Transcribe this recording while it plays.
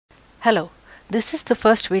Hello, this is the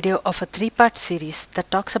first video of a three-part series that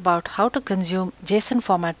talks about how to consume JSON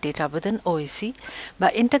format data within OAC by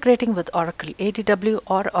integrating with Oracle ADW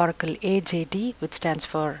or Oracle AJD, which stands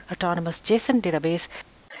for Autonomous JSON Database.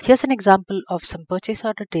 Here's an example of some purchase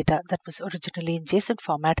order data that was originally in JSON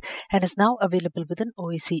format and is now available within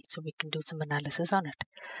OAC, so we can do some analysis on it.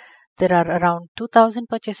 There are around 2,000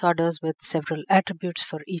 purchase orders with several attributes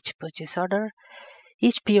for each purchase order.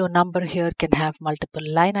 Each PO number here can have multiple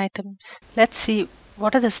line items. Let's see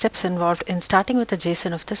what are the steps involved in starting with a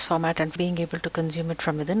JSON of this format and being able to consume it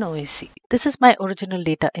from within OAC. This is my original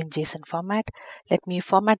data in JSON format. Let me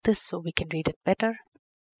format this so we can read it better.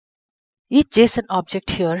 Each JSON object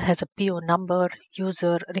here has a PO number,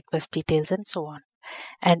 user, request details, and so on.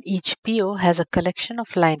 And each PO has a collection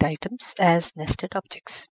of lined items as nested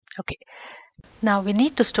objects. Okay. Now we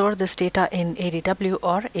need to store this data in ADW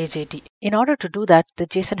or AJD. In order to do that, the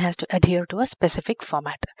JSON has to adhere to a specific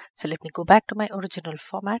format. So let me go back to my original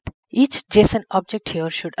format. Each JSON object here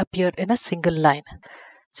should appear in a single line.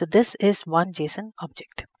 So this is one JSON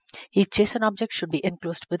object. Each JSON object should be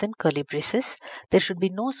enclosed within curly braces. There should be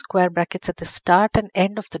no square brackets at the start and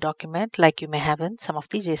end of the document like you may have in some of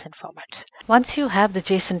the JSON formats. Once you have the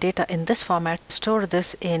JSON data in this format, store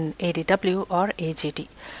this in ADW or AJD.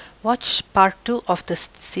 Watch part 2 of this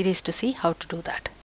series to see how to do that.